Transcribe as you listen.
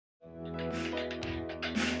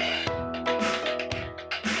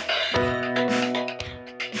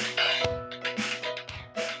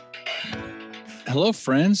Hello,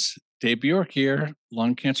 friends. Dave Bjork here,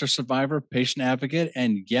 lung cancer survivor, patient advocate,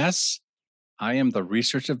 and yes, I am the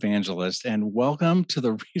research evangelist. And welcome to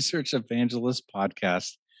the Research Evangelist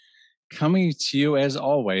podcast, coming to you as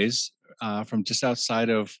always from just outside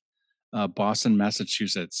of Boston,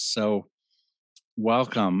 Massachusetts. So,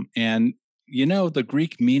 welcome. And the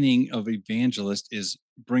Greek meaning of evangelist is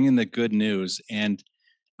bringing the good news. And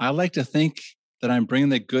I like to think that I'm bringing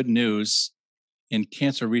the good news in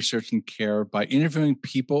cancer research and care by interviewing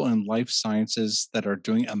people in life sciences that are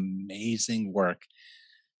doing amazing work,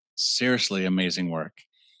 seriously amazing work.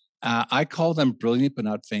 I call them brilliant but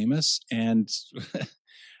not famous. And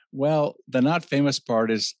well, the not famous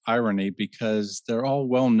part is irony because they're all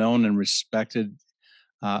well known and respected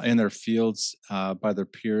in their fields by their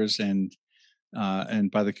peers and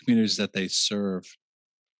by the communities that they serve.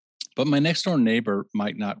 But my next door neighbor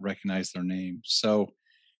might not recognize their name. So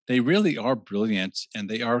they really are brilliant and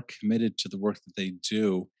they are committed to the work that they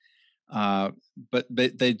do. But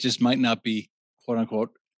they just might not be, quote unquote,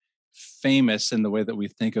 famous in the way that we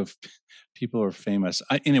think of people who are famous.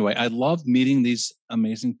 Anyway, I love meeting these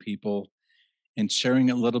amazing people and sharing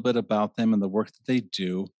a little bit about them and the work that they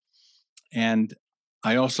do. And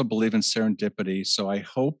I also believe in serendipity. So I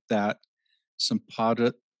hope that some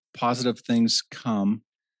positive things come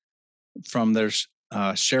from their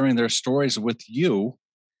sharing their stories with you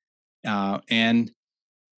and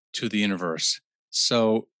to the universe.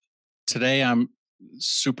 So today I'm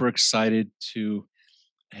super excited to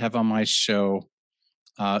have on my show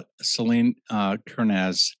Selin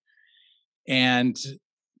Kurnaz. And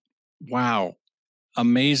wow,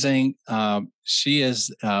 amazing. She is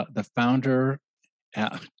the founder,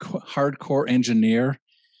 hardcore engineer,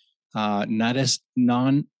 non-status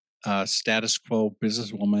quo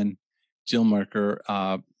businesswoman, dealmaker,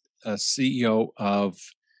 a CEO of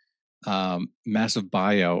Massive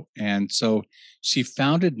Bio. And so she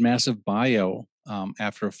founded Massive Bio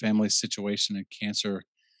after a family situation in cancer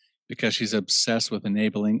because she's obsessed with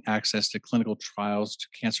enabling access to clinical trials to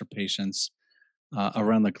cancer patients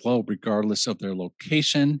around the globe, regardless of their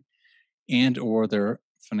location and or their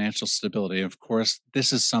financial stability. Of course,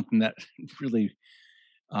 this is something that really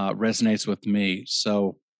resonates with me.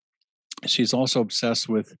 So she's also obsessed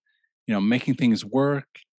with, making things work.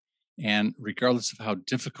 And regardless of how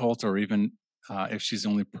difficult, or even if she's the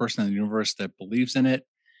only person in the universe that believes in it,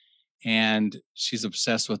 and she's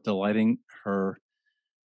obsessed with delighting her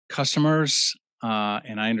customers.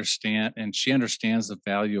 And she understands the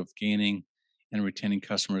value of gaining and retaining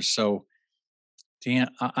customers. So, Dan,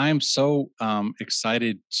 I'm so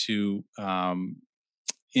excited to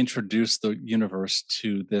introduce the universe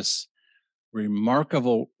to this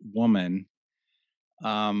remarkable woman.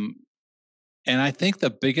 And I think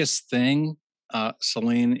the biggest thing,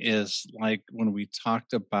 Selin, is like when we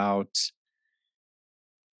talked about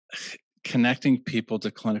connecting people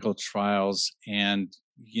to clinical trials and,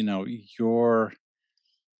 your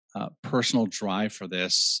personal drive for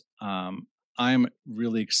this. I'm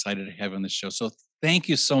really excited to have you on the show. So thank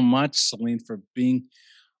you so much, Selin, for being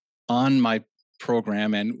on my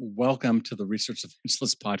program, and welcome to the Research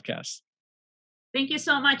Evangelist podcast. Thank you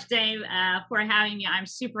so much, Dave, for having me. I'm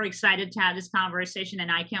super excited to have this conversation,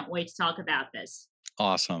 and I can't wait to talk about this.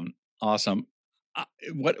 Awesome.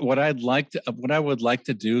 What I would like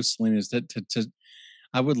to do, Selin, is that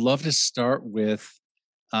I would love to start with,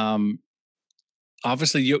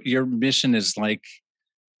 obviously your mission is like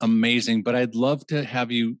amazing, but I'd love to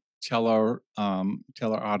have you tell our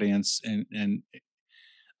audience and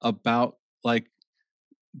about like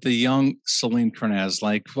the young Selin Kurnaz,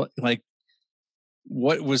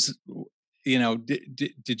 what was,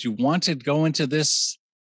 did you want to go into this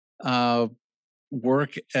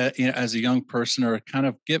work as a young person, or kind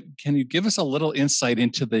of can you give us a little insight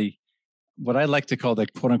into what I like to call the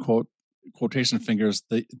quote unquote quotation fingers,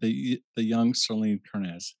 the young Selin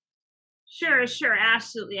Kurnaz? Sure,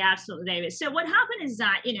 absolutely, David. So what happened is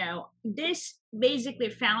that, this basically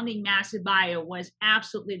founding Massive Bio was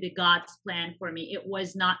absolutely the God's plan for me. It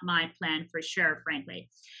was not my plan for sure, frankly.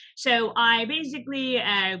 So I basically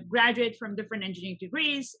graduated from different engineering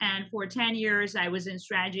degrees, and for 10 years, I was in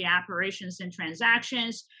strategy, operations, and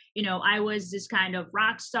transactions. I was this kind of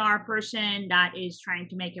rock star person that is trying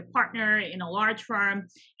to make a partner in a large firm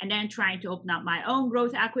and then trying to open up my own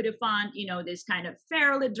growth equity fund, this kind of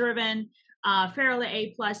fairly driven, fairly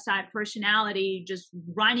A+ type personality, just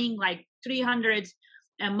running like 300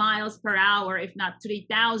 miles per hour, if not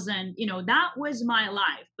 3,000. That was my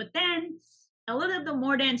life. But then a little bit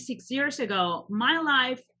more than 6 years ago, my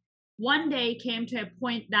life one day came to a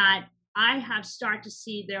point that I have started to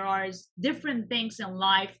see there are different things in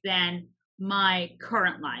life than my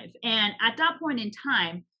current life. And at that point in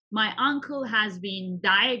time, my uncle has been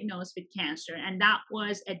diagnosed with cancer, and that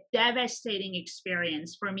was a devastating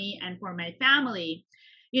experience for me and for my family.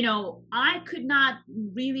 I could not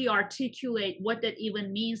really articulate what that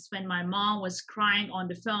even means when my mom was crying on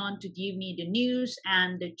the phone to give me the news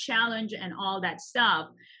and the challenge and all that stuff.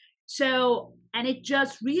 So, and it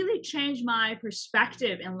just really changed my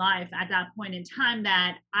perspective in life at that point in time,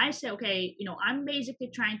 that I say, okay, I'm basically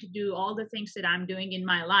trying to do all the things that I'm doing in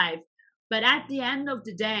my life. But at the end of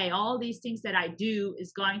the day, all these things that I do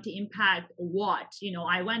is going to impact what?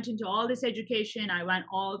 I went into all this education, I went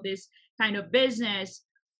all this kind of business,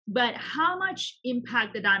 but how much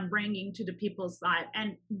impact that I'm bringing to the people's life.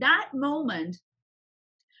 And that moment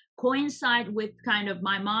coincide with kind of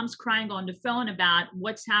my mom's crying on the phone about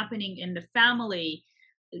what's happening in the family,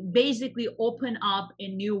 basically open up a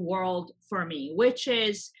new world for me, which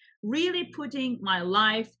is really putting my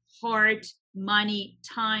life, heart, money,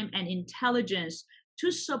 time, and intelligence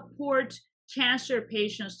to support cancer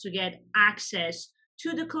patients to get access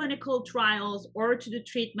to the clinical trials or to the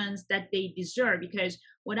treatments that they deserve. Because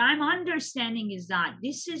what I'm understanding is that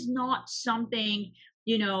this is not something,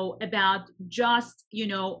 about just,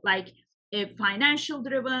 like a financial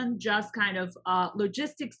driven, just kind of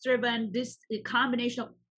logistics driven. This combination of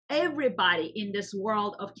everybody in this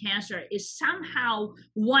world of cancer is somehow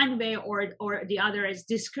one way or the other is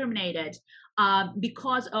discriminated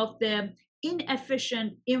because of the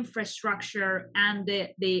inefficient infrastructure and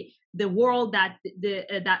the world that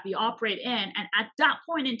that we operate in. And at that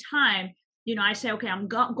point in time, I say, okay, I'm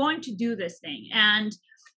going to do this thing. And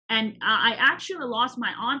I actually lost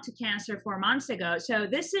my aunt to cancer 4 months ago. So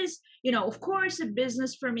this is, of course, a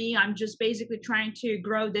business for me. I'm just basically trying to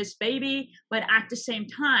grow this baby. But at the same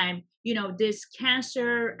time, this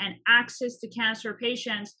cancer and access to cancer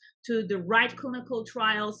patients to the right clinical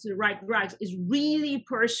trials, to the right drugs is really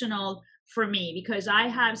personal for me, because I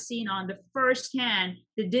have seen on the first hand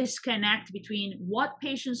the disconnect between what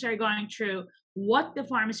patients are going through, what the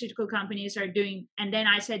pharmaceutical companies are doing. And then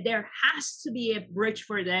I said, there has to be a bridge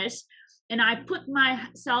for this. And I put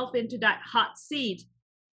myself into that hot seat.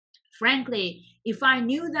 Frankly, if I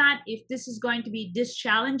knew that if this is going to be this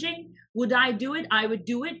challenging, would I do it? I would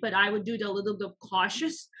do it, but I would do it a little bit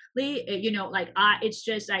cautiously. It's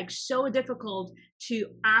just like so difficult to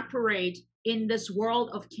operate in this world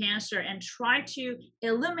of cancer and try to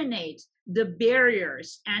eliminate the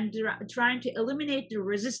barriers and trying to eliminate the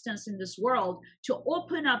resistance in this world to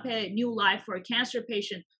open up a new life for a cancer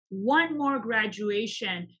patient. One more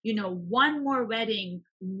graduation, one more wedding,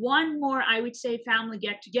 one more, I would say, family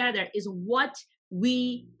get together is what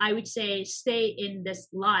I would say, stay in this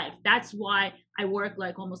life. That's why I work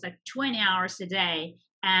like almost like 20 hours a day.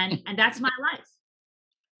 And that's my life.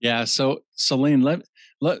 Yeah. So Selin,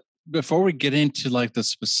 let before we get into like the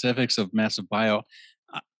specifics of Massive Bio,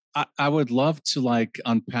 I would love to like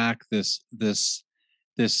unpack this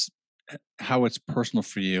how it's personal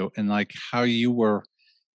for you, and like how you were.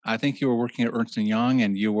 I think you were working at Ernst & Young,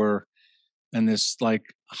 and you were in this like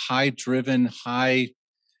I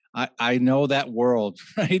know that world,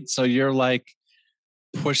 right? So you're like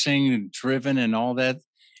pushing and driven and all that.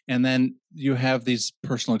 And then you have these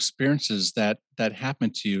personal experiences that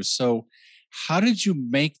happen to you. So how did you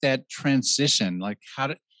make that transition? Like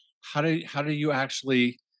how do you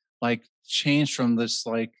actually like change from this,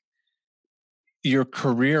 like your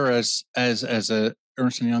career as a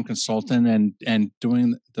Ernst & Young consultant and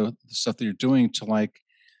doing the stuff that you're doing, to like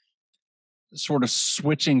sort of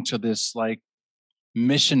switching to this like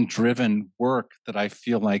mission driven work that I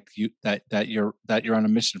feel like you're on a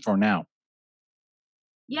mission for now?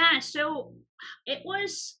 Yeah, so it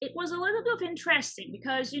was a little bit of interesting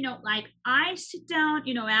because like I sit down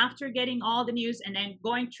after getting all the news and then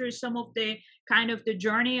going through some of the kind of the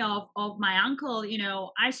journey of my uncle.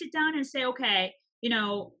 I sit down and say, okay,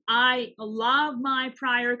 I love my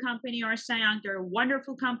prior company or Young. They're a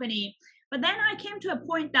wonderful company. But then I came to a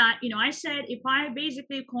point that I said, if I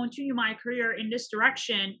basically continue my career in this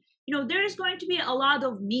direction, there's going to be a lot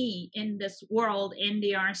of me in this world in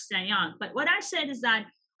the Ernst & Young. But what I said is that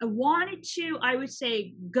I wanted to, I would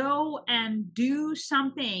say, go and do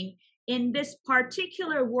something in this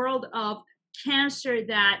particular world of cancer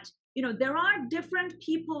that, there are different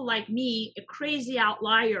people like me, crazy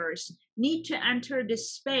outliers, need to enter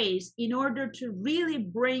this space in order to really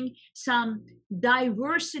bring some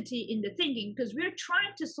diversity in the thinking, because we're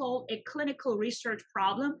trying to solve a clinical research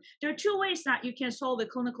problem. There are two ways that you can solve a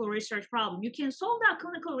clinical research problem. You can solve that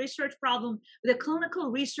clinical research problem with a clinical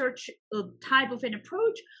research type of an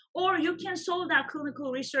approach, or you can solve that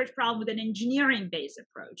clinical research problem with an engineering based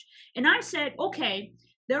approach. And I said, okay,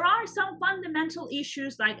 there are some fundamental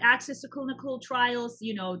issues like access to clinical trials,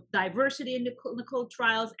 diversity in the clinical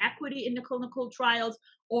trials, equity in the clinical trials,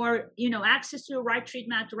 or access to the right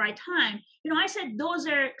treatment at the right time. I said those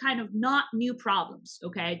are kind of not new problems.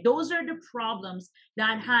 Okay, those are the problems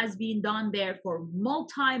that has been done there for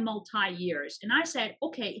multi years. And I said,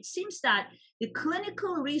 okay, it seems that the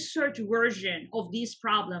clinical research version of these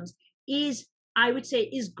problems is, I would say,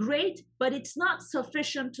 is great, but it's not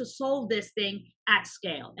sufficient to solve this thing at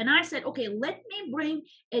scale. And I said, okay, let me bring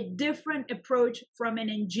a different approach from an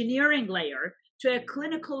engineering layer to a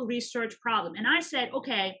clinical research problem. And I said,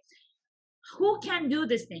 okay, who can do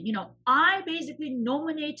this thing? I basically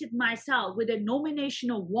nominated myself with a nomination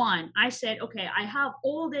of one. I said, okay, I have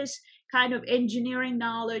all this kind of engineering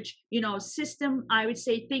knowledge, system, I would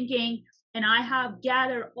say, thinking, and I have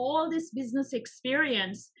gathered all this business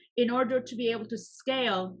experience in order to be able to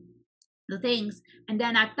scale the things. And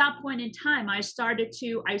then at that point in time, I started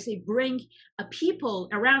to, I say, bring people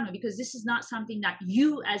around me, because this is not something that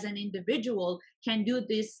you as an individual can do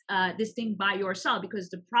this thing by yourself, because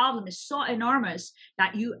the problem is so enormous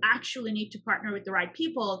that you actually need to partner with the right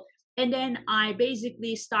people. And then I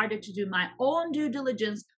basically started to do my own due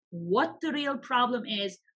diligence, what the real problem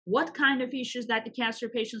is, what kind of issues that the cancer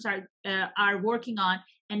patients are working on,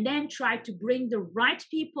 and then try to bring the right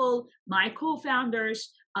people, my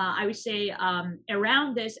co-founders, I would say,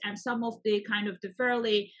 around this, and some of the kind of the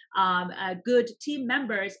fairly good team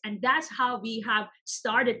members. And that's how we have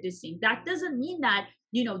started this thing. That doesn't mean that,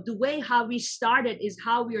 the way how we started is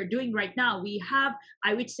how we are doing right now. We have,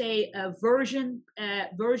 I would say, versions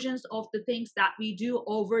of the things that we do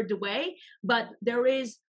over the way, but there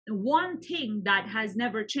is one thing that has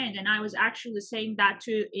never changed. And I was actually saying that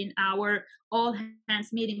too in our all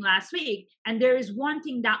hands meeting last week. And there is one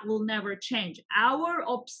thing that will never change. Our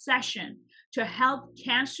obsession to help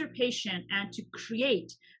cancer patients and to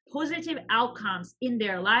create positive outcomes in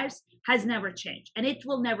their lives has never changed, and it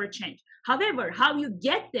will never change. However, how you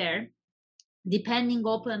get there, depending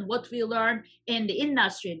upon what we learn in the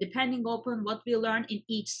industry, depending upon what we learn in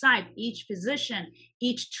each site, each physician,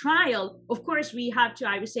 each trial, of course, we have to,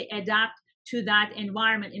 I would say, adapt to that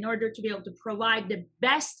environment in order to be able to provide the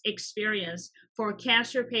best experience for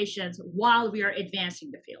cancer patients while we are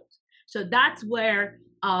advancing the field. So that's where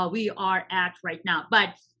we are at right now. But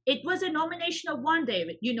it was a nomination of one,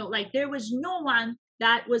 David. Like there was no one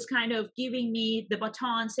that was kind of giving me the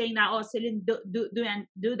baton, saying that, oh, Selin,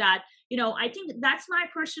 do that. I think that's my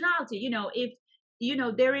personality.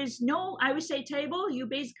 If there is no, I would say, table, you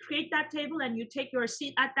basically create that table and you take your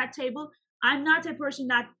seat at that table. I'm not a person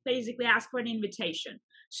that basically asks for an invitation.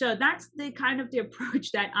 So that's the kind of the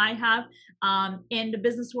approach that I have in the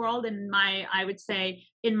business world, and I would say,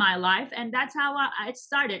 in my life. And that's how I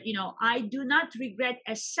started. I do not regret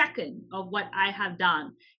a second of what I have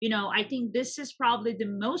done. I think this is probably the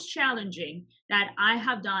most challenging that I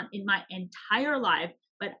have done in my entire life,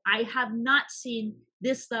 but I have not seen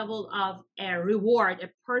this level of a reward, a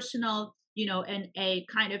personal, and a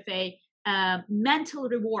kind of a mental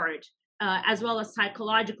reward, as well as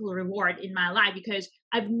psychological reward in my life, because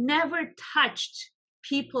I've never touched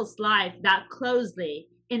people's life that closely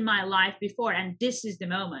in my life before. And this is the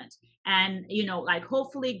moment. And, like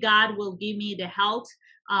hopefully God will give me the health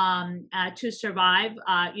to survive,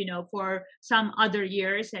 for some other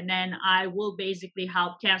years. And then I will basically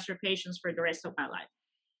help cancer patients for the rest of my life.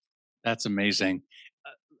 That's amazing.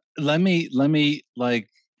 Let me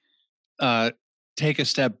take a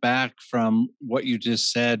step back from what you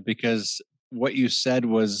just said, because what you said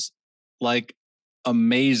was like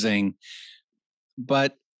amazing.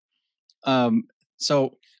 But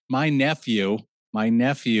so my nephew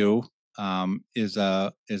is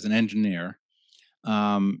an engineer,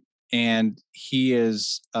 and he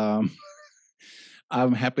is.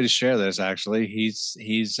 I'm happy to share this. Actually,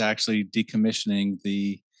 he's actually decommissioning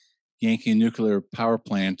the Yankee nuclear power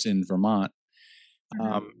plant in Vermont.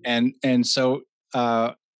 And so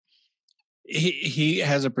he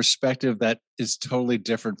has a perspective that is totally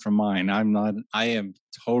different from mine. I am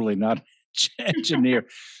totally not an engineer.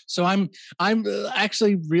 So I'm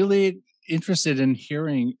actually really interested in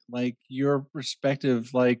hearing like your perspective,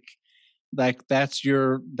 like that's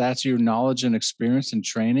your knowledge and experience and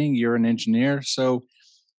training. You're an engineer. So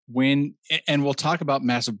and we'll talk about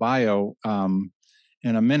Massive Bio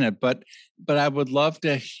in a minute, but I would love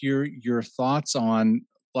to hear your thoughts on,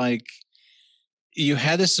 like, you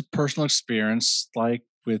had this personal experience, like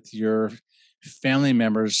with your family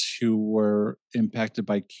members who were impacted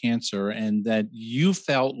by cancer, and that you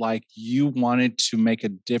felt like you wanted to make a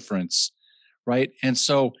difference, right? And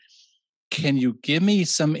so can you give me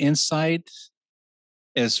some insight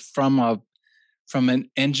as from from an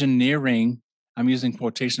engineering, I'm using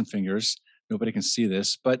quotation fingers, nobody can see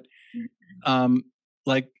this, but um,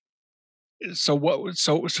 like, so what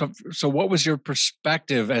was your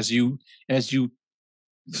perspective as you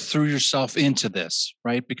threw yourself into this,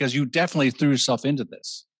 right? Because you definitely threw yourself into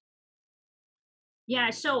this. Yeah,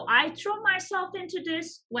 so I threw myself into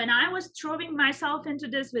this. When I was throwing myself into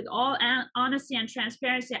this with all honesty and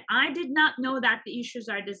transparency, I did not know that the issues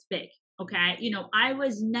are this big. Okay, I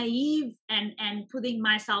was naive and putting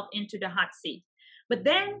myself into the hot seat. But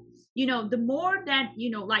then, the more that,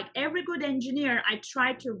 like every good engineer, I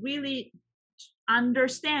tried to really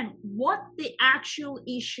understand what the actual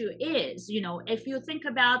issue is. If you think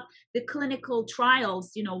about the clinical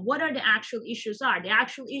trials, what are the actual issues are? The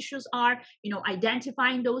actual issues are,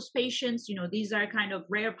 identifying those patients. These are kind of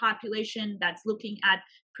rare population that's looking at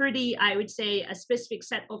pretty, I would say, a specific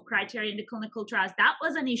set of criteria in the clinical trials. That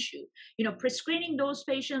was an issue. Prescreening those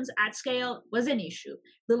patients at scale was an issue.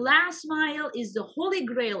 The last mile is the holy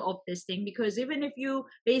grail of this thing, because even if you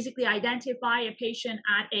basically identify a patient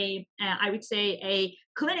at I would say, a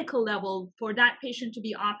clinical level, for that patient to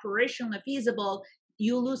be operationally feasible,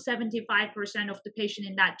 you lose 75% of the patient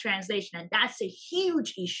in that translation. And that's a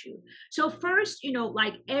huge issue. So first,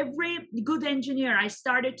 like every good engineer, I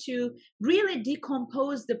started to really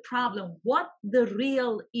decompose the problem, what the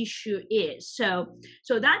real issue is. So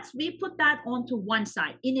that's, we put that onto one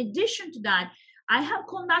side. In addition to that, I have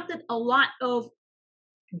conducted a lot of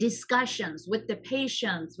discussions with the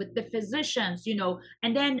patients, with the physicians,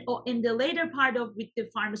 and then in the later part of with the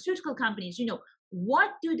pharmaceutical companies,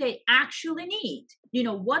 what do they actually need,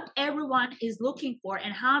 what everyone is looking for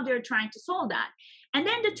and how they're trying to solve that. And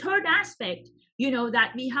then the third aspect,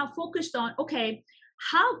 that we have focused on, okay,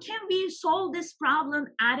 how can we solve this problem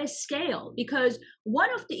at a scale? Because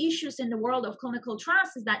one of the issues in the world of clinical trials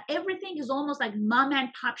is that everything is almost like mom and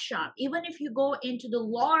pop shop. Even if you go into the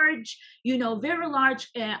large, very large,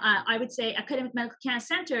 I would say, academic medical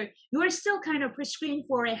cancer center, you are still kind of prescreened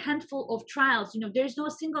for a handful of trials. There's no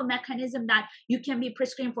single mechanism that you can be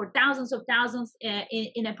prescreened for thousands of thousands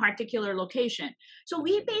in a particular location. So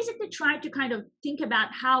we basically try to kind of think about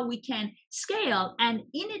how we can scale. And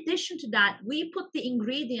in addition to that, we put the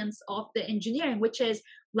ingredients of the engineering, which is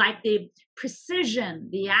like the precision,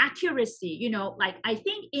 the accuracy, like I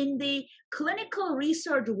think in the clinical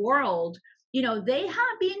research world, they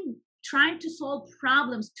have been trying to solve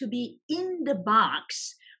problems to be in the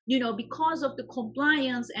box, because of the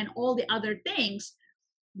compliance and all the other things.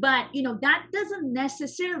 But that doesn't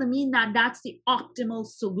necessarily mean that that's the optimal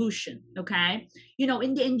solution. Okay,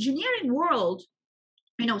 in the engineering world,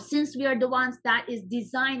 since we are the ones that is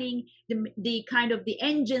designing the kind of the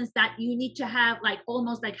engines that you need to have like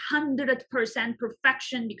almost like 100%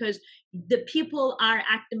 perfection, because the people are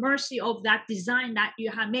at the mercy of that design that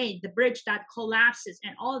you have made, the bridge that collapses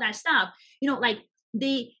and all that stuff, like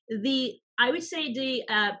the I would say the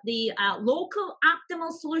local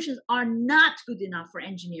optimal solutions are not good enough for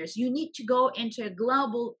engineers. You need to go into a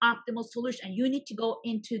global optimal solution, and you need to go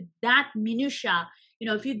into that minutia.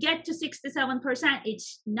 If you get to 67%,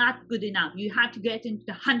 it's not good enough. You have to get into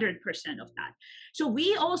the 100% of that. So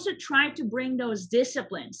we also try to bring those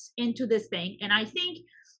disciplines into this thing. And I think,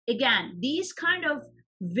 again, these kind of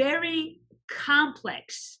very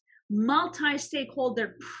complex,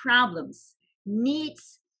 multi-stakeholder problems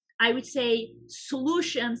needs, I would say,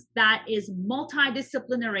 solutions that is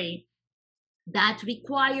multidisciplinary, that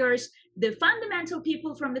requires the fundamental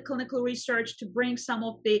people from the clinical research to bring some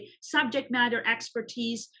of the subject matter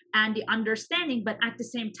expertise and the understanding. But at the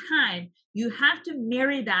same time, you have to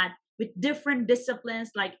marry that with different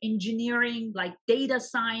disciplines like engineering, like data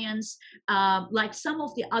science, like some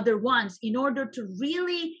of the other ones, in order to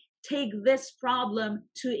really take this problem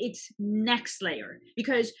to its next layer.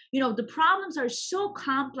 Because the problems are so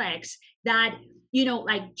complex that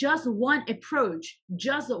like just one approach,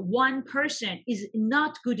 just one person is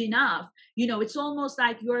not good enough. It's almost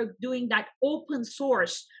like you're doing that open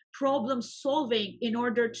source problem solving in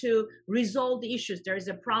order to resolve the issues. There's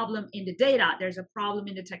a problem in the data, there's a problem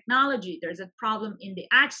in the technology, there's a problem in the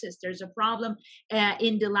access, there's a problem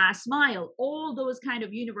in the last mile, all those kind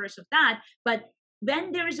of universe of that. But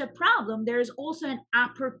when there is a problem, there is also an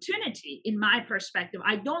opportunity in my perspective.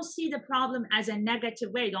 I don't see the problem as a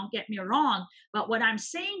negative way, don't get me wrong. But what I'm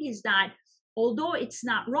saying is that although it's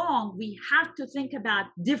not wrong, we have to think about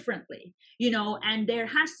differently, and there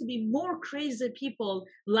has to be more crazy people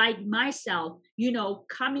like myself,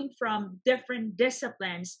 coming from different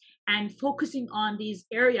disciplines and focusing on these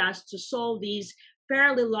areas to solve these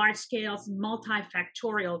fairly large scale,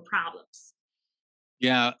 multifactorial problems.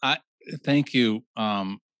 Yeah, thank you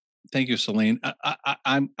Thank you, Selene.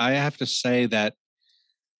 I have to say that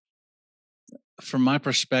from my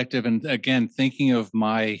perspective, and again, thinking of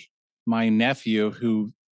my nephew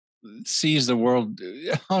who sees the world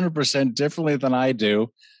 100% differently than I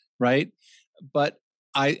do, right? But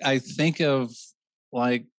I think of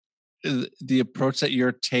like the approach that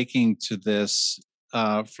you're taking to this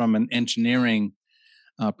from an engineering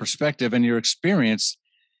perspective and your experience.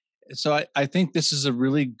 So I think this is a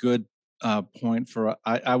really good point for.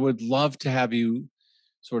 I would love to have you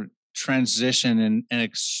sort of transition and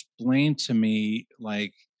explain to me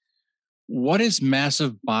like what is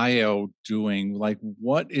Massive Bio doing? Like,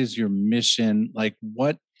 what is your mission? Like,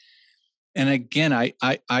 what? And again, I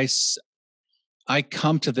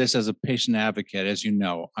come to this as a patient advocate, as you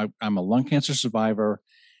know. I'm a lung cancer survivor,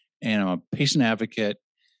 and I'm a patient advocate.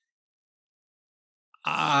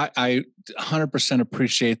 I 100%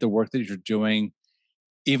 appreciate the work that you're doing,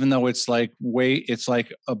 even though it's like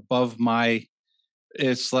above my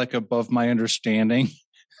understanding,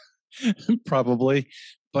 probably.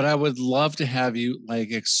 But I would love to have you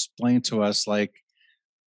like explain to us like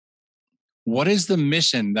what is the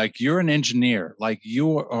mission? Like you're an engineer, like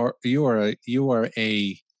you are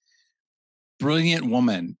a brilliant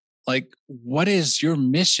woman. Like what is your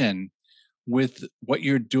mission with what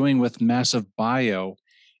you're doing with Massive Bio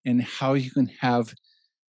and how you can have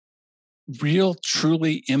real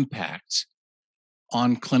truly impact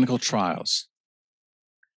on clinical trials?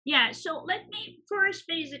 Yeah, so let me first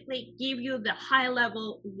basically give you the high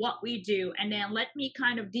level what we do, and then let me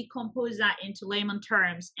kind of decompose that into layman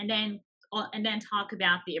terms, and then talk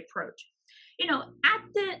about the approach. At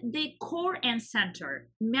the core and center,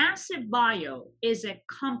 Massive Bio is a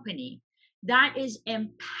company that is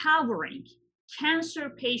empowering cancer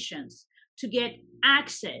patients to get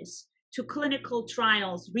access to clinical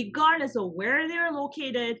trials, regardless of where they're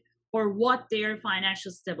located or what their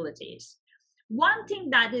financial stability is. One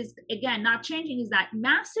thing that is, again, not changing is that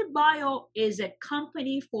Massive Bio is a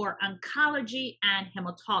company for oncology and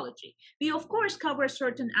hematology. We, of course, cover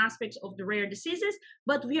certain aspects of the rare diseases,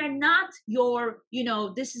 but we are not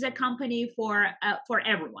this is a company for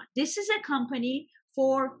everyone. This is a company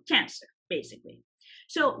for cancer, basically.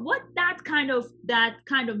 So what that kind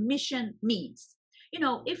of mission means, if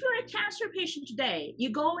you're a cancer patient today,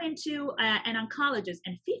 you go into an oncologist,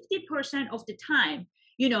 and 50% of the time,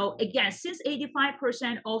 again, since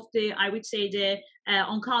 85% of I would say, the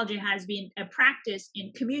oncology has been a practice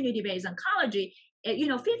in community-based oncology,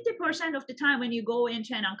 50% of the time when you go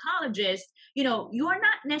into an oncologist, you are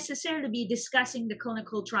not necessarily be discussing the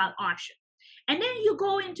clinical trial option. And then you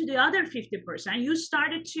go into the other 50%, you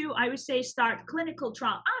started to, I would say, start clinical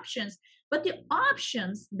trial options. But the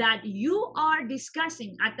options that you are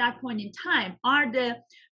discussing at that point in time are the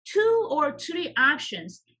 2 or 3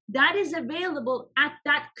 options that is available at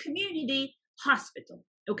that community hospital.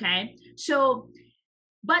 Okay. So,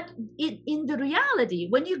 but in the reality,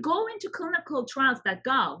 when you go into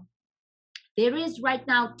clinicaltrials.gov, there is right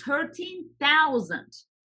now 13,000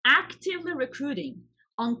 actively recruiting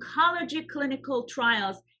oncology clinical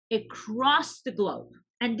trials across the globe.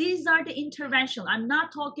 And these are the interventional. I'm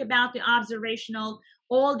not talking about the observational,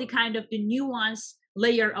 all the kind of the nuance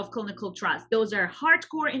layer of clinical trials. Those are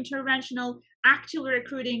hardcore interventional, actively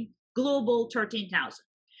recruiting, global 13,000.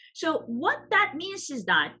 So what that means is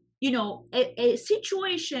that, a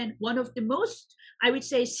situation, one of the most, I would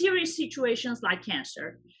say, serious situations like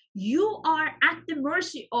cancer, you are at the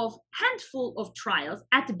mercy of handful of trials,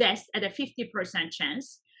 at best at a 50%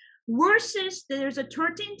 chance, versus there's a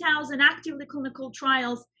 13,000 actively clinical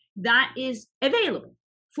trials that is available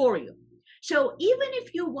for you. So even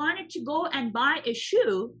if you wanted to go and buy a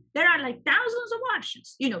shoe, there are like thousands of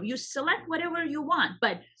options. You select whatever you want,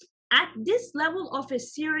 but at this level of a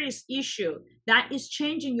serious issue that is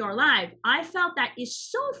changing your life, I felt that is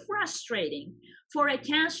so frustrating for a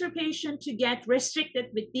cancer patient to get restricted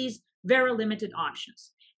with these very limited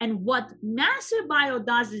options. And what Massive Bio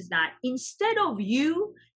does is that instead of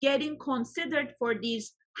you getting considered for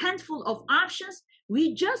these handful of options,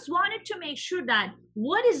 we just wanted to make sure that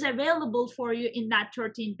what is available for you in that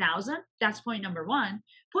 13,000, that's point number one.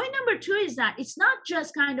 Point number two is that it's not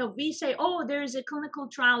just kind of, we say, oh, there is a clinical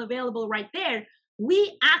trial available right there.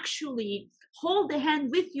 We actually hold the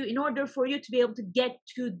hand with you in order for you to be able to get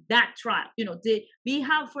to that trial. We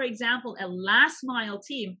have, for example, a last mile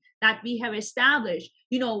team that we have established,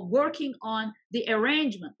 working on the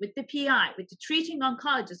arrangement with the PI, with the treating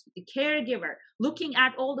oncologist, with the caregiver, looking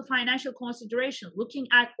at all the financial consideration, looking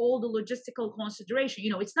at all the logistical consideration.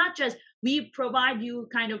 It's not just we provide you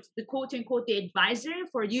kind of the quote unquote the advisor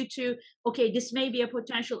for you to, okay, this may be a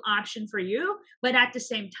potential option for you, but at the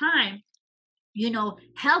same time,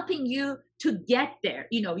 helping you to get there.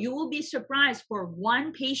 You will be surprised for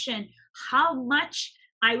one patient how much,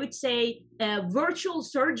 I would say, virtual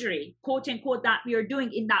surgery, quote unquote, that we are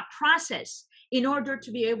doing in that process in order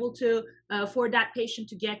to be able to, for that patient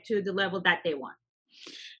to get to the level that they want.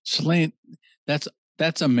 Selin,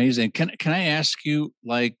 that's amazing. Can I ask you,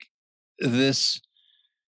 like, this,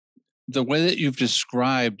 the way that you've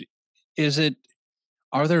described,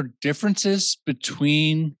 are there differences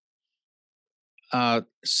between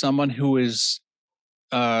someone who is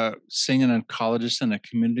seeing an oncologist in a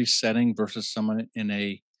community setting versus someone in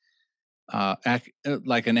a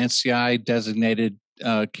like an NCI designated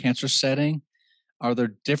cancer setting? Are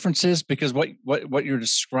there differences? Because what you're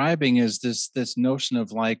describing is this notion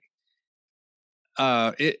of, like,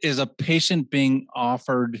 is a patient being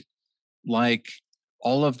offered, like,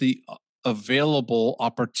 all of the available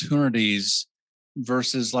opportunities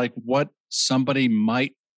versus, like, what somebody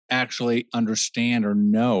might actually understand or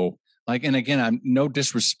know. Like, and again, I'm no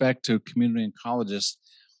disrespect to community oncologists,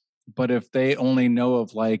 but if they only know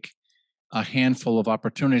of, like, a handful of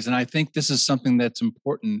opportunities, and I think this is something that's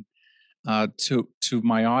important to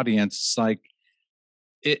my audience. It's like,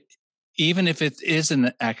 it, even if it is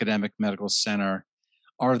an academic medical center,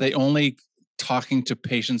 are they only talking to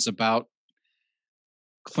patients about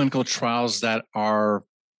clinical trials that are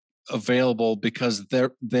available because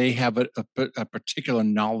they have a particular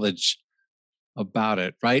knowledge about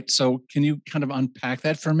it, right? So can you kind of unpack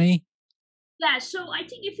that for me? Yeah, so I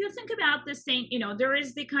think if you think about this thing, there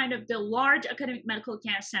is the kind of the large academic medical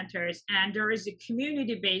care centers and there is the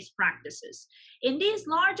community-based practices. In these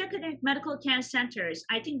large academic medical care centers,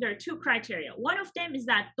 I think there are two criteria. One of them is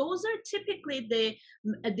that those are typically the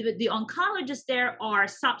oncologists there are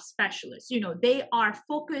subspecialists. They are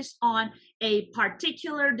focused on a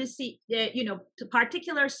particular disease,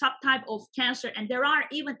 particular subtype of cancer, and there are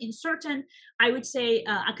even in certain, I would say,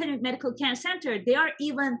 academic medical care center, they are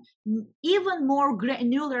even more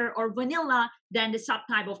granular or vanilla than the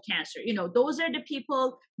subtype of cancer. Those are the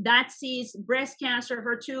people that sees breast cancer,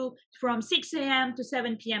 HER2 from 6 a.m. to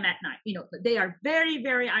 7 p.m. at night. They are very,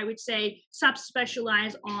 very, I would say,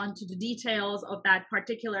 subspecialized on to the details of that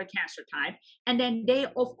particular cancer type. And then they,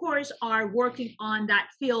 of course, are working on that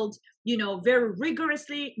field, very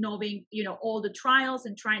rigorously, knowing, all the trials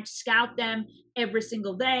and trying to scout them every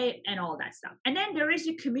single day and all that stuff. And then there is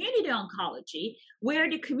the community oncology, where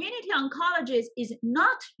the community oncologist is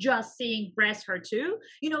not just seeing breast HER2,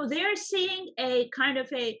 they're seeing a kind of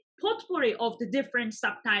a potpourri of the different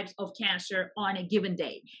subtypes of cancer on a given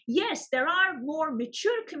day. Yes, there are more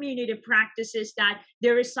mature community practices that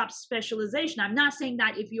there is subspecialization. I'm not saying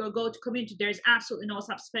that if you go to community, there's absolutely no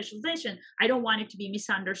subspecialization. I don't want it to be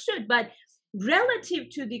misunderstood, but relative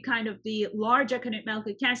to the kind of the large academic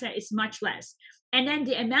medical cancer is much less. And then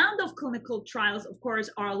the amount of clinical trials, of course,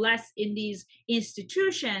 are less in these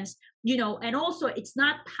institutions, and also it's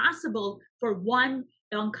not possible for one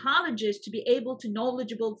oncologist to be able to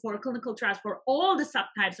knowledgeable for clinical trials for all the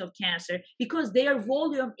subtypes of cancer, because their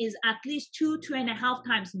volume is at least 2.5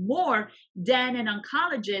 times more than an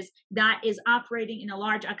oncologist that is operating in a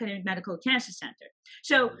large academic medical cancer center.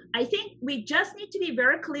 So I think we just need to be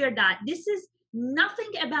very clear that this is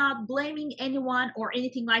nothing about blaming anyone or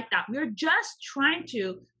anything like that. We're just trying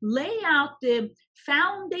to lay out the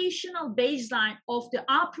foundational baseline of the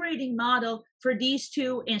operating model for these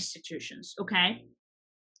two institutions, okay?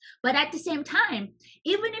 But at the same time,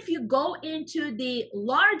 even if you go into the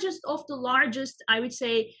largest of the largest, I would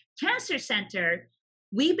say, cancer center,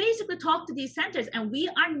 we basically talk to these centers and we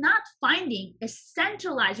are not finding a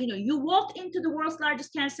centralized, you walk into the world's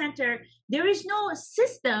largest cancer center, there is no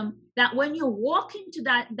system that when you walk into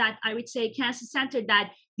that I would say cancer center,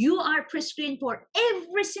 that you are pre-screened for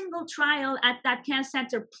every single trial at that cancer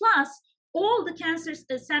center, plus all the cancer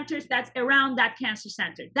centers that's around that cancer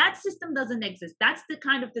center. That system doesn't exist. That's the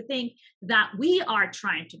kind of the thing that we are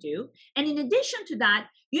trying to do. And in addition to that,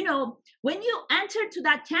 when you enter to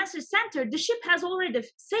that cancer center, the ship has already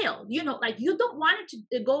sailed. Like, you don't want it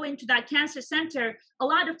to go into that cancer center. A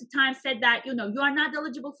lot of the time said that, you are not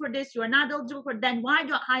eligible for this, you are not eligible for, then why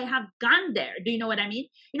do I have gone there? Do you know what I mean?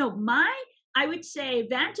 I would say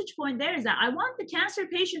vantage point there is that I want the cancer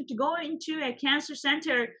patient to go into a cancer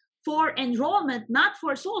center for enrollment, not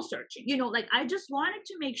for soul searching. I just wanted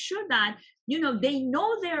to make sure that, they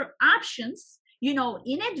know their options,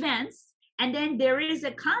 in advance. And then there is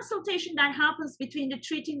a consultation that happens between the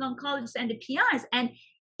treating oncologists and the PIs. And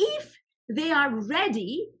if they are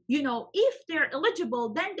ready, if they're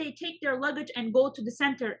eligible, then they take their luggage and go to the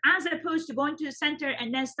center, as opposed to going to the center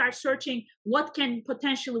and then start searching what can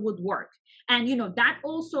potentially would work. And that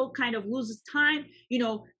also kind of loses time.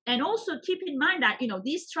 And also keep in mind that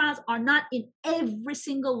these trials are not in every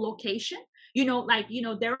single location.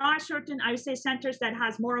 There are certain, I would say, centers that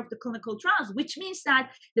has more of the clinical trials, which means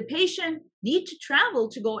that the patient need to travel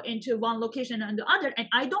to go into one location and the other. And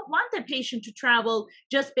I don't want the patient to travel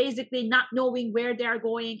just basically not knowing where they're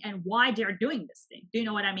going and why they're doing this thing. Do you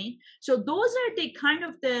know what I mean? So those are the kind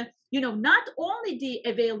of the, not only the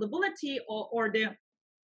availability or the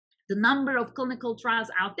number of clinical trials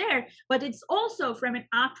out there, but it's also from an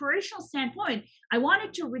operational standpoint. I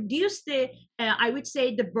wanted to reduce the, I would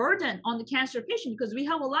say, the burden on the cancer patient, because we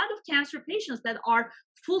have a lot of cancer patients that are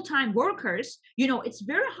full-time workers. It's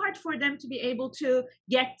very hard for them to be able to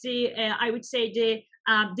get the, I would say, the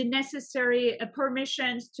necessary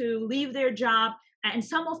permissions to leave their job. And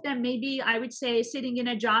some of them may be, I would say, sitting in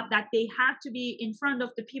a job that they have to be in front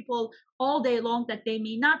of the people all day long, that they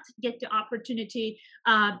may not get the opportunity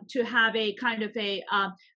to have a kind of a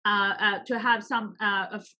to have some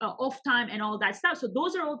off time and all that stuff. So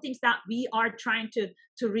those are all things that we are trying to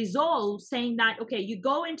resolve, saying that, okay, you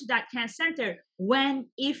go into that cancer center when,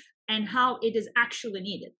 if, and how it is actually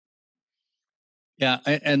needed. Yeah,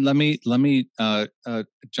 and let me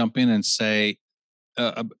jump in and say,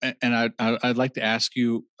 and I'd like to ask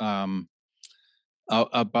you about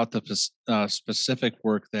the specific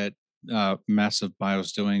work that Massive Bio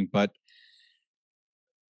is doing. But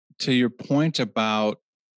to your point about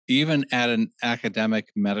even at an academic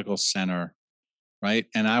medical center, right?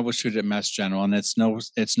 And I was treated at Mass General, and it's no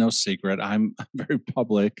secret. I'm very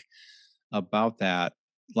public about that.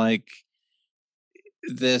 Like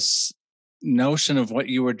this notion of what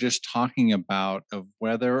you were just talking about, of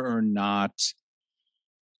whether or not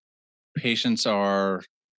patients are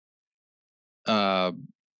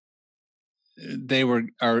they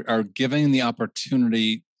are giving the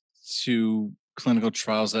opportunity to clinical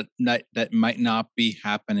trials that might not be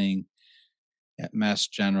happening at Mass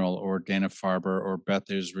General or Dana-Farber or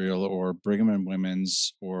Beth Israel or Brigham and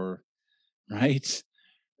Women's or right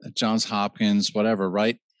Johns Hopkins, whatever,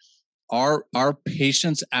 right? Are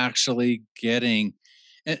patients actually getting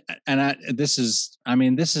this is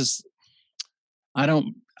I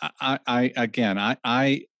don't I again I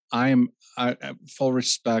am full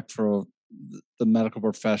respect for the medical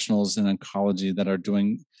professionals in oncology that are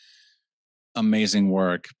doing amazing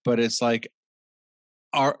work, but it's like,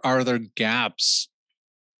 are there gaps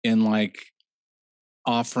in like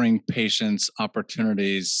offering patients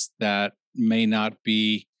opportunities that may not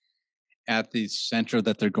be at the center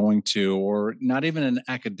that they're going to, or not even an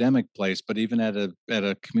academic place, but even at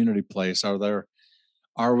a community place? Are there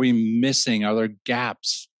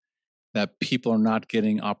gaps that people are not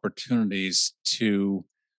getting opportunities to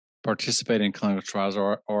participate in clinical trials,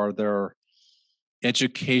 or are there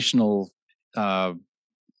educational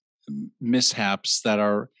mishaps that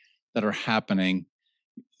are happening?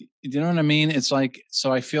 You know what I mean? It's like,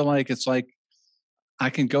 so I feel like it's like I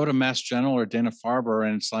can go to Mass General or Dana-Farber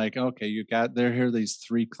and it's like, okay, they're here, these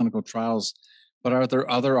 3 clinical trials, but are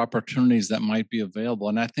there other opportunities that might be available?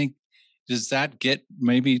 And I think, does that get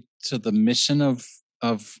maybe to the mission of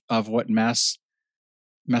what Massive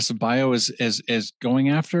Bio is going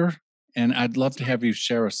after? And I'd love to have you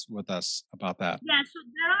share with us about that. Yeah, so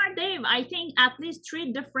there are, Dave, I think at least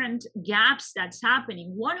 3 different gaps that's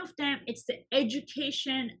happening. One of them, it's the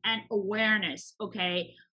education and awareness,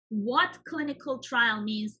 okay? What clinical trial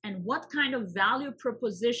means and what kind of value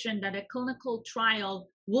proposition that a clinical trial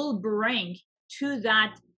will bring to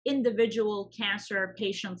that individual cancer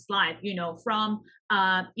patient's life, from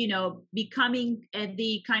becoming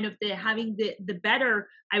the kind of the having the better,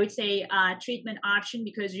 I would say, treatment option,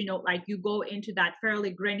 because like you go into that fairly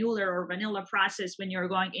granular or vanilla process when you're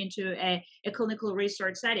going into a clinical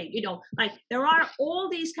research setting. Like there are all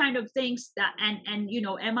these kind of things that, and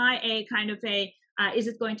am I a kind of a is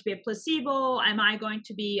it going to be a placebo? Am I going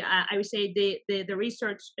to be, I would say, the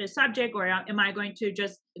research subject, or am I going to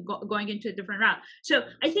just going into a different route? So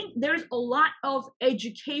I think there's a lot of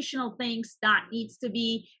educational things that needs to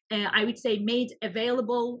be, I would say, made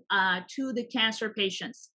available to the cancer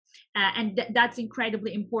patients. And that's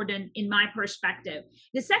incredibly important in my perspective.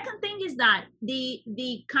 The second thing is that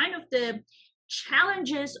the kind of the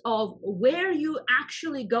challenges of where you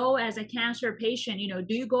actually go as a cancer patient.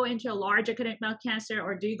 Do you go into a large academic cancer,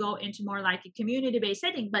 or do you go into more like a community-based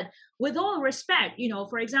setting? But with all respect,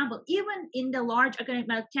 for example, even in the large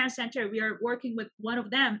academic cancer center, we are working with one of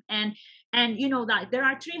them, and that there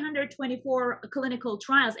are 324 clinical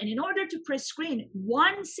trials, and in order to pre-screen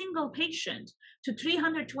one single patient to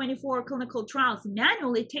 324 clinical trials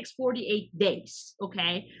manually takes 48 days.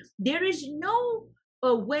 Okay, there is no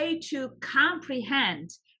a way to comprehend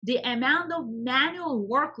the amount of manual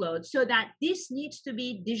workload, so that this needs to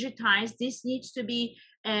be digitized, this needs to be,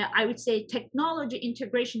 I would say, technology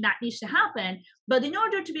integration that needs to happen. But in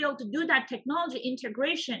order to be able to do that technology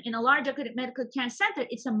integration in a large academic medical cancer center,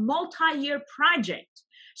 it's a multi-year project.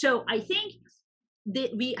 So I think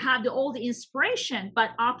we have all the inspiration, but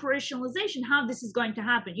operationalization, how this is going to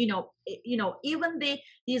happen, even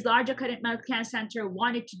these large academic medical cancer center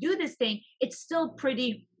wanted to do this thing, it's still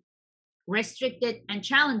pretty restricted and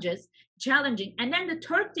challenging. And then the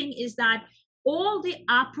third thing is that all the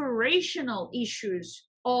operational issues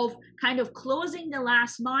of kind of closing the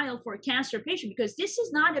last mile for a cancer patient, because this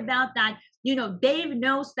is not about that, Dave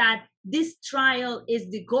knows that this trial is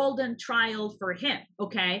the golden trial for him.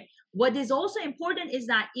 Okay, what is also important is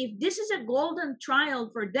that if this is a golden trial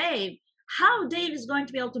for Dave, how Dave is going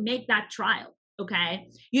to be able to make that trial. Okay,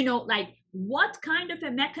 like what kind of a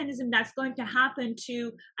mechanism that's going to happen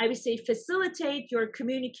to, I would say, facilitate your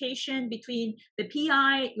communication between the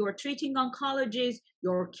PI, your treating oncologist,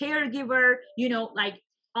 your caregiver, like,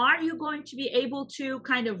 are you going to be able to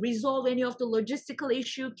kind of resolve any of the logistical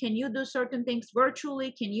issue? Can you do certain things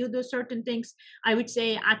virtually? Can you do certain things, I would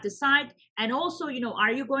say, at the site? And also,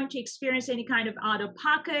 are you going to experience any kind of out of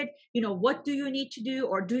pocket? What do you need to do?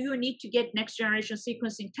 Or do you need to get next generation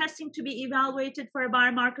sequencing testing to be evaluated for a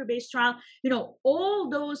biomarker based trial? All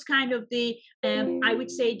those kind of I would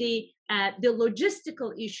say, the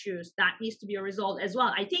logistical issues that needs to be resolved as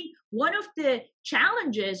well. I think one of the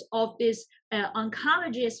challenges of this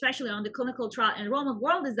oncology, especially on the clinical trial enrollment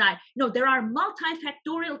world, is that there are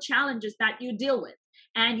multifactorial challenges that you deal with.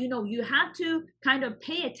 And you have to kind of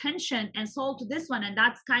pay attention and solve to this one. And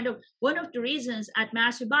that's kind of one of the reasons at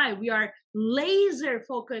Massive Bio we are laser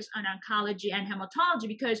focused on oncology and hematology,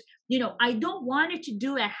 because I don't want it to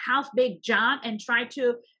do a half-baked job and try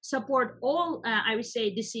to support all I would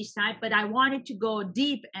say disease type, but I want it to go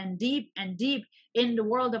deep and deep and deep in the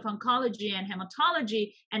world of oncology and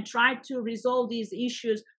hematology and try to resolve these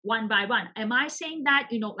issues one by one. Am I saying that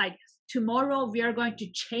like tomorrow we are going to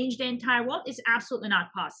change the entire world? It's absolutely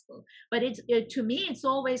not possible. But to me, it's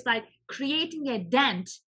always like creating a dent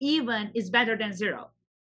even is better than zero.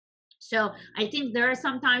 So I think there are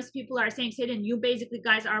sometimes people are saying, Selin, you basically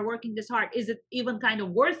guys are working this hard. Is it even kind of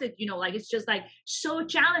worth it? Like it's just like so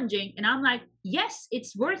challenging. And I'm like, yes,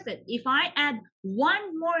 it's worth it. If I add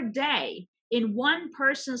one more day in one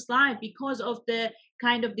person's life because of the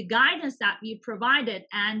kind of the guidance that we provided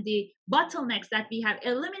and the bottlenecks that we have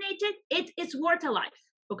eliminated, it's worth a life.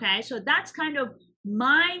 Okay, so that's kind of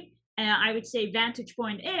my I would say vantage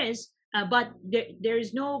point is, but there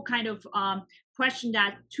is no kind of question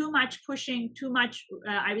that too much pushing, too much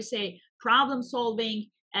I would say problem solving,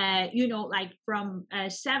 like from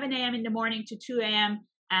 7 a.m. in the morning to 2 a.m.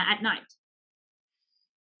 At night.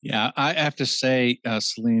 Yeah, I have to say,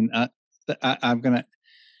 Selin, I'm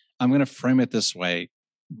gonna frame it this way,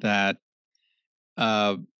 that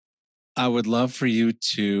I would love for you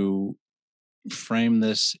to frame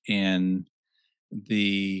this in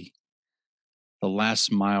the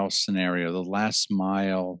last mile scenario, the last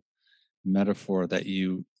mile metaphor that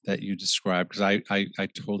you described, because I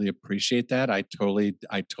totally appreciate that. I totally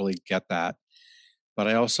get that. But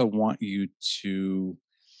I also want you to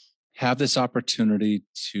have this opportunity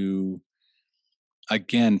to,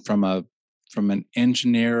 again, from an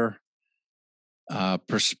engineer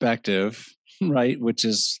perspective, right, which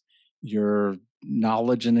is your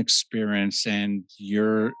knowledge and experience, and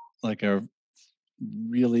you're like a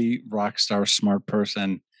really rock star smart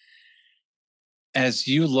person. As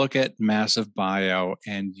you look at Massive Bio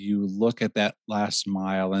and you look at that last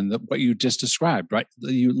mile and what you just described, right?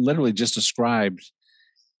 You literally just described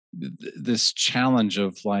this challenge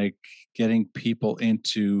of like getting people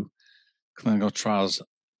into clinical trials.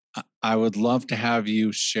 I would love to have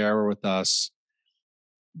you share with us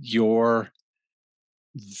your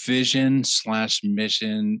vision slash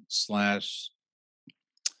mission slash,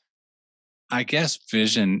 I guess,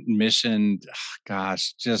 vision, mission.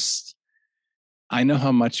 Gosh, just, I know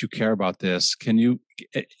how much you care about this. Can you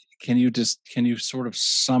sort of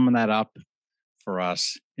sum that up for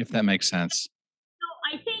us, if that makes sense?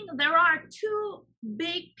 I think there are two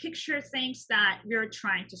big picture things that we're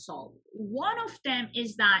trying to solve. One of them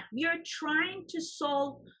is that we're trying to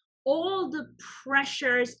solve all the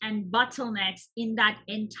pressures and bottlenecks in that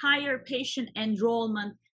entire patient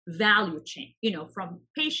enrollment value chain, from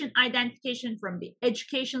patient identification, from the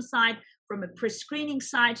education side, from a pre-screening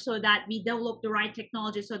side, so that we develop the right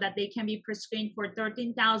technology so that they can be pre-screened for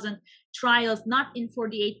 13,000 trials, not in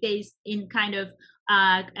 48 days, in kind of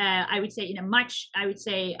I would say in a much, I would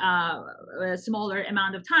say, a smaller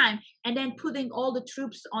amount of time, and then putting all the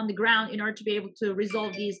troops on the ground in order to be able to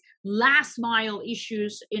resolve these last mile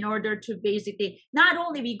issues, in order to basically, not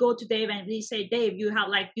only we go to Dave and we say, Dave, you have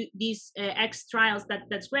like these X trials,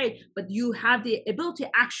 that's great, but you have the ability to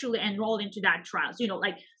actually enroll into that trials,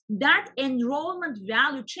 like that enrollment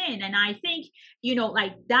value chain. And I think,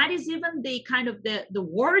 like that is even the kind of the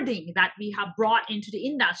wording that we have brought into the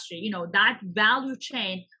industry, that value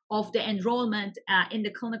chain of the enrollment in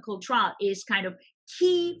the clinical trial is kind of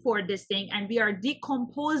key for this thing. And we are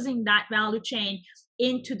decomposing that value chain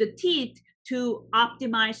into the teeth to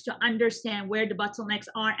optimize, to understand where the bottlenecks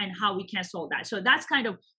are and how we can solve that. So that's kind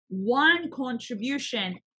of one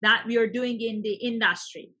contribution that we are doing in the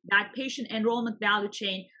industry, that patient enrollment value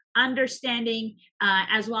chain, understanding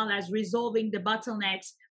as well as resolving the bottlenecks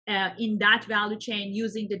in that value chain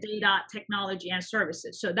using the data, technology, and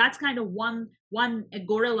services. So that's kind of one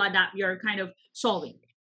gorilla that we are kind of solving.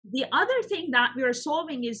 The other thing that we are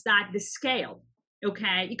solving is that the scale,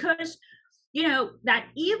 okay? Because, that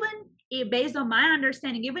even based on my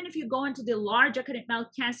understanding, even if you go into the large academic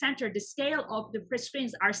medical cancer center, the scale of the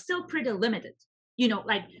screens are still pretty limited.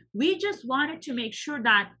 Like we just wanted to make sure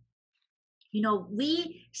that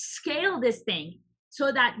we scale this thing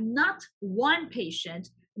so that not one patient,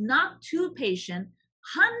 not two patients,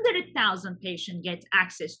 100,000 patients get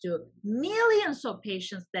access to, millions of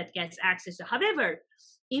patients that gets access to. However,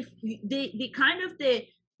 if the kind of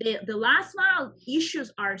the last mile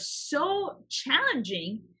issues are so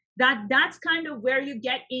challenging, that's kind of where you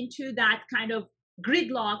get into that kind of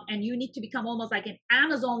gridlock, and you need to become almost like an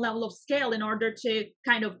Amazon level of scale in order to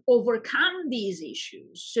kind of overcome these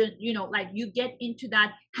issues. So, like you get into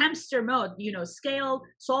that hamster mode, scale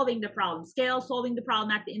solving the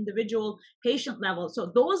problem at the individual patient level.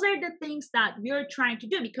 So those are the things that we're trying to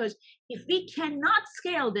do, because if we cannot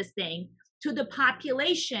scale this thing to the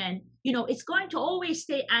population, it's going to always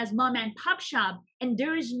stay as mom and pop shop, and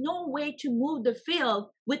there is no way to move the field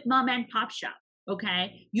with mom and pop shop.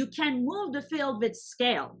 Okay, you can move the field with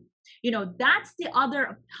scale. That's the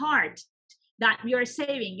other part that we are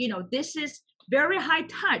saving. This is very high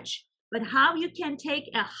touch, but how you can take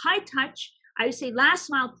a high touch, I would say last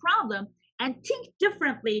mile problem, and think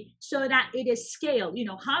differently so that it is scaled.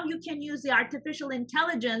 How you can use the artificial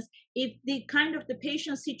intelligence if the kind of the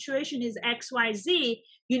patient situation is XYZ.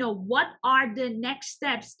 What are the next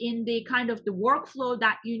steps in the kind of the workflow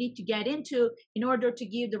that you need to get into in order to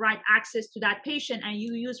give the right access to that patient? And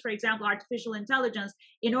you use, for example, artificial intelligence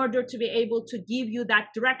in order to be able to give you that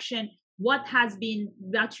direction, what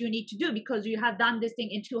you need to do, because you have done this thing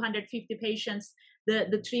in 250 patients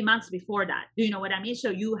the 3 months before that. Do you know what I mean?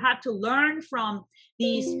 So you have to learn from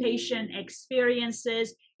these patient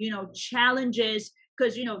experiences, challenges,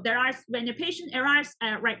 because, when a patient arrives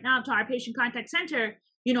right now to our patient contact center,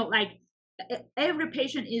 like every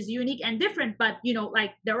patient is unique and different, but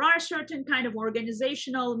like there are certain kind of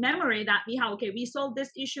organizational memory that we have. Okay, we solved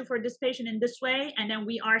this issue for this patient in this way, and then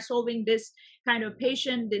we are solving this kind of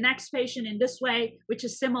patient, the next patient in this way, which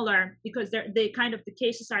is similar, because the kind of the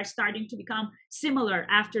cases are starting to become similar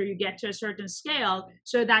after you get to a certain scale,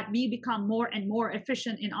 so that we become more and more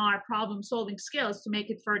efficient in our problem solving skills to make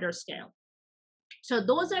it further scale. So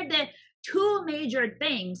those are the two major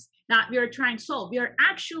things that we are trying to solve. We are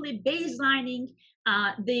actually baselining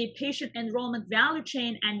the patient enrollment value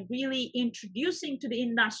chain and really introducing to the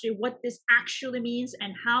industry what this actually means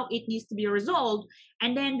and how it needs to be resolved.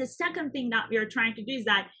 And then the second thing that we are trying to do is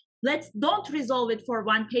that don't resolve it for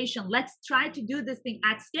one patient. Let's try to do this thing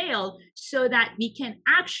at scale so that we can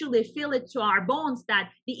actually feel it to our bones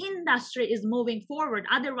that the industry is moving forward.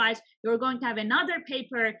 Otherwise, you're going to have another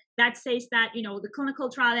paper that says that, the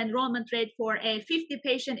clinical trial enrollment rate for a 50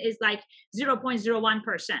 patient is like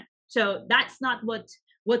 0.01%. So that's not what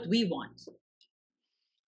we want.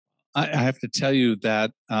 I have to tell you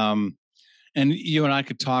that, and you and I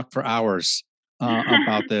could talk for hours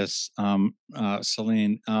about this,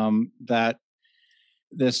 Selin, that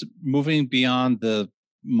this moving beyond the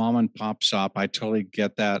mom and pop shop, I totally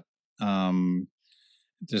get that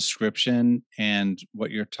description and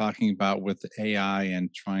what you're talking about with AI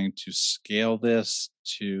and trying to scale this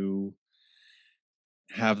to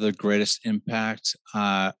have the greatest impact.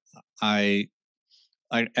 As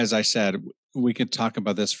I said, we could talk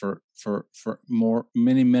about this for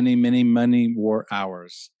many more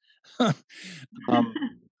hours.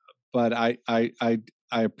 But I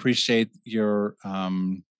appreciate your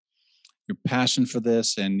passion for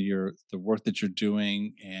this and the work that you're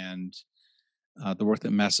doing, and the work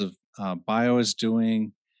that Massive Bio is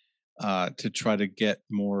doing to try to get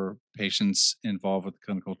more patients involved with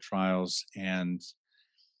clinical trials. And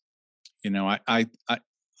You know, I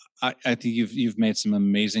think you've made some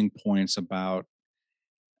amazing points about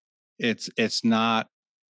it's not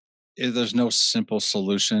there's no simple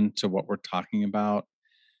solution to what we're talking about,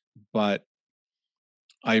 but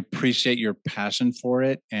I appreciate your passion for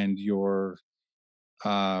it and your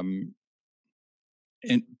um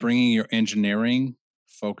in bringing your engineering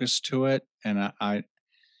focus to it. And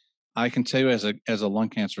I can tell you as a lung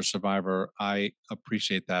cancer survivor, I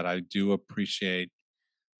appreciate that. I do appreciate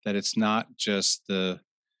that it's not just the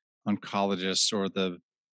oncologists or the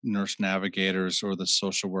nurse navigators or the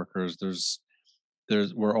social workers. There's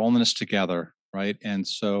we're all in this together, right? And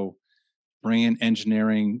so bringing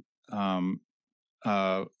engineering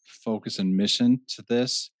focus and mission to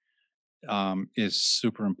this is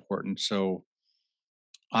super important. So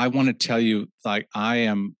I want to tell you, like, I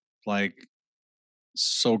am like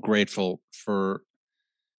so grateful for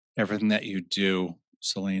everything that you do,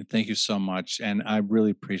 Celine. Thank you so much. And I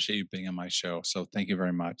really appreciate you being on my show. So thank you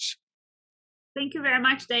very much. Thank you very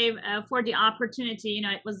much, Dave, for the opportunity.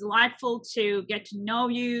 It was delightful to get to know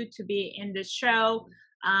you, to be in this show.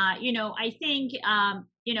 I think,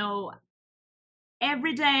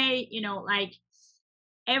 every day, like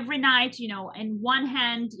every night, in one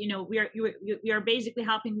hand, we are basically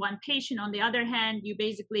helping one patient. On the other hand, you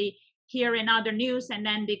basically hear another news, and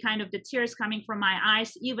then the kind of the tears coming from my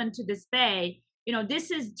eyes, even to this day.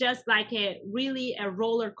 This is just like a really a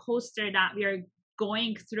roller coaster that we are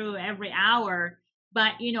going through every hour.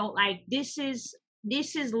 But like this is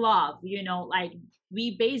love. Like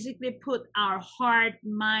we basically put our heart,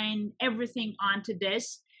 mind, everything onto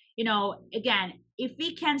this. Again, if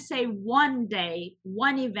we can say one day,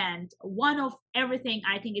 one event, one of everything,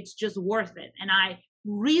 I think it's just worth it. And I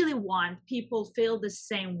really want people feel the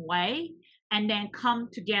same way, and then come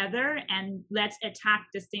together and let's attack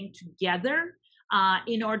this thing together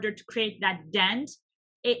in order to create that dent.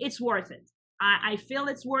 It's worth it. I feel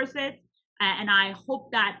it's worth it. And I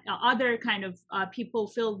hope that other kind of people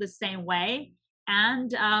feel the same way.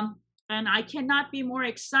 And I cannot be more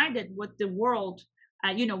excited with the world,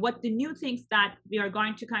 what the new things that we are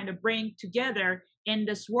going to kind of bring together in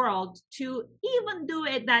this world to even do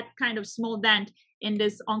it, that kind of small dent in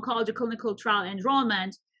this oncology clinical trial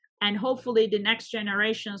enrollment. And hopefully the next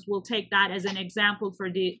generations will take that as an example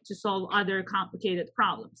to solve other complicated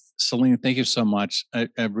problems. Celine, thank you so much. I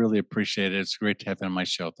really appreciate it. It's great to have you on my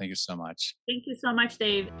show. Thank you so much. Thank you so much,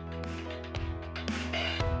 Dave.